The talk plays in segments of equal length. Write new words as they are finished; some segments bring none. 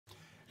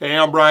Hey,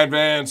 I'm Brian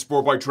Van,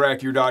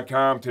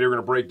 SportbikeTrackYou.com. Today we're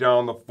going to break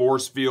down the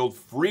ForceField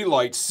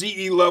Freelite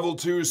CE Level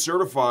 2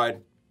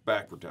 Certified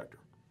Back Protector.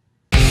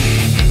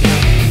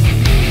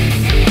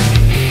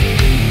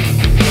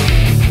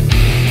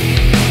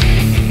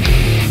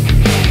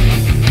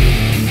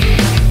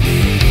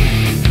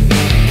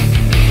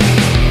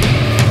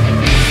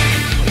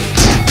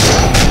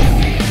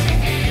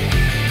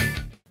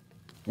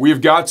 We've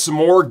got some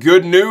more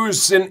good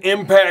news in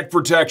impact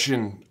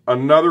protection.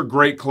 Another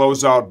great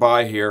closeout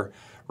buy here.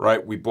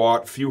 Right, we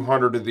bought a few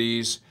hundred of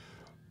these.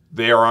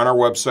 They are on our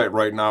website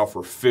right now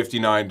for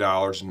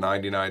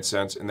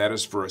 $59.99, and that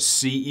is for a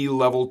CE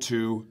Level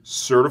 2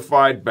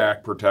 certified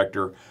back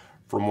protector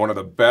from one of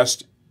the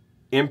best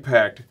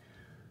impact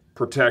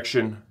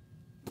protection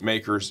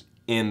makers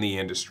in the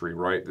industry,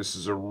 right? This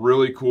is a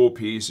really cool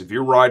piece. If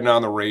you're riding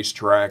on the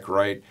racetrack,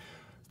 right,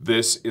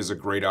 this is a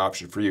great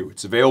option for you.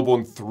 It's available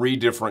in 3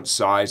 different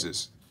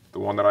sizes. The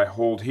one that I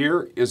hold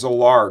here is a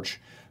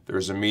large.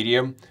 There's a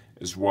medium,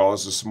 as well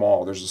as a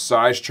small. There's a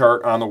size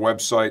chart on the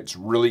website. It's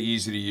really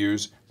easy to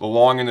use. The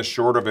long and the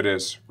short of it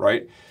is,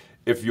 right?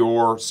 If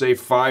you're, say,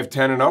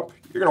 5'10" and up,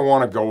 you're gonna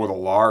wanna go with a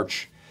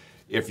large.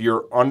 If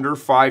you're under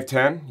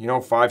 5'10",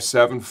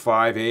 5'7",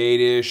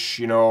 5'8"-ish,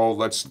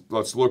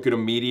 let's look at a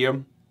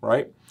medium,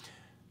 right?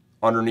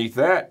 Underneath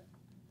that,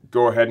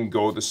 go ahead and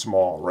go with the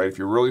small, right? If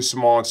you're really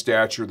small in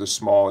stature, the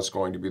small is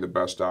going to be the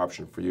best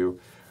option for you.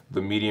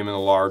 The medium and the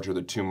large are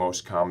the 2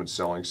 most common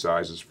selling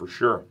sizes for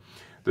sure.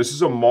 This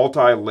is a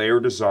multi-layer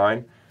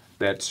design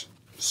that's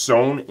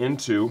sewn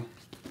into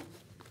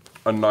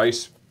a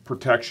nice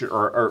protection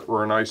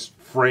or a nice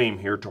frame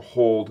here to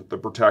hold the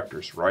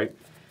protectors, right?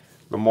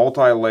 The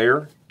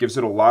multi-layer gives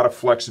it a lot of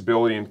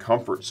flexibility and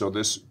comfort, so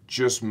this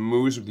just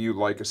moves with you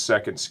like a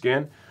second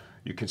skin.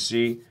 You can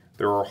see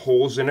there are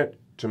holes in it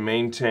to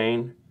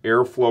maintain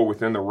airflow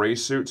within the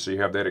race suit, so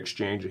you have that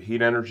exchange of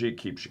heat energy. It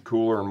keeps you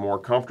cooler and more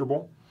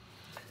comfortable.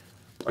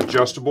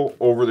 Adjustable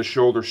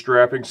over-the-shoulder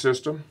strapping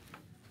system.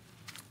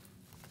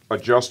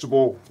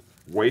 Adjustable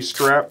waist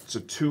strap. It's a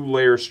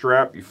 2-layer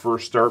strap. You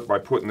first start by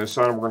putting this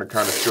on. We're going to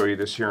kind of show you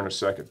this here in a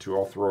second too.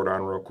 I'll throw it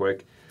on real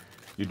quick.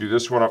 You do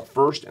this one up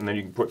first, and then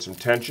you can put some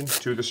tension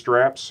to the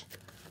straps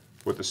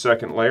with the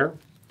second layer.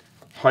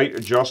 Height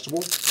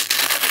adjustable.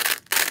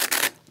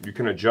 You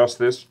can adjust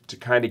this to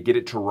kind of get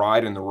it to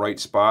ride in the right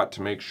spot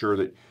to make sure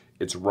that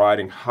it's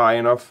riding high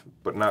enough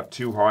but not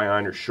too high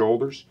on your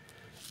shoulders.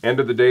 End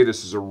of the day,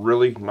 this is a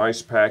really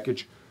nice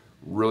package,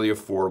 really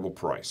affordable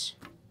price.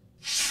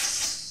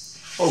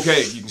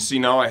 Okay, you can see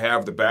now I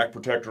have the back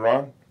protector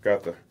on.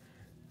 Got the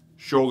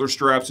shoulder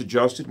straps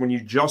adjusted. When you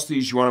adjust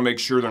these, you want to make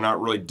sure they're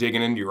not really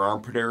digging into your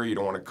armpit area. You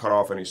don't want to cut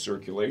off any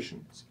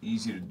circulation. It's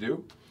easy to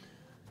do.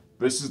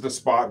 This is the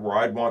spot where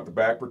I'd want the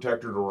back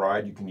protector to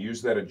ride. You can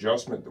use that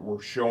adjustment that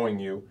we're showing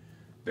you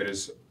that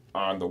is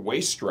on the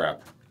waist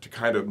strap to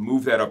kind of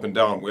move that up and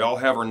down. We all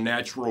have our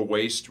natural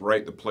waist,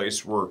 right? The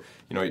place where,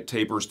 it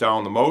tapers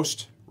down the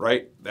most,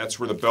 right? That's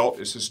where the belt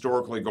is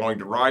historically going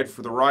to ride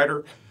for the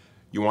rider.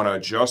 You want to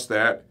adjust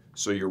that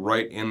so you're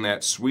right in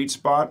that sweet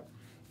spot.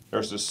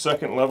 There's the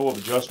second level of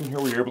adjustment here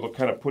where you're able to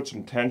kind of put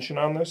some tension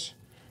on this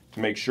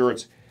to make sure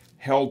it's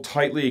held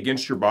tightly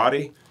against your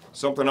body.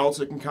 Something else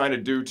it can kind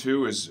of do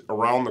too is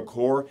around the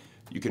core.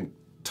 You can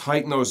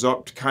tighten those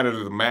up to kind of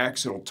to the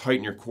max. It'll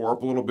tighten your core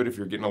up a little bit if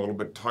you're getting a little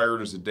bit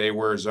tired as the day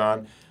wears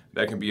on.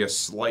 That can be a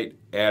slight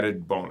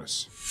added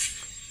bonus.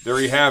 There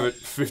you have it,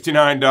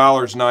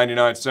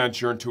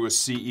 $59.99. You're into a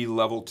CE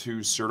Level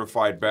 2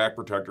 certified back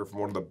protector from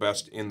one of the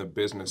best in the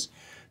business.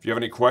 If you have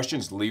any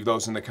questions, leave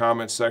those in the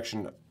comments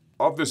section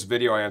of this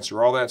video. I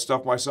answer all that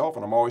stuff myself,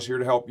 and I'm always here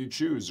to help you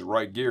choose the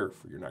right gear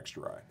for your next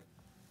ride.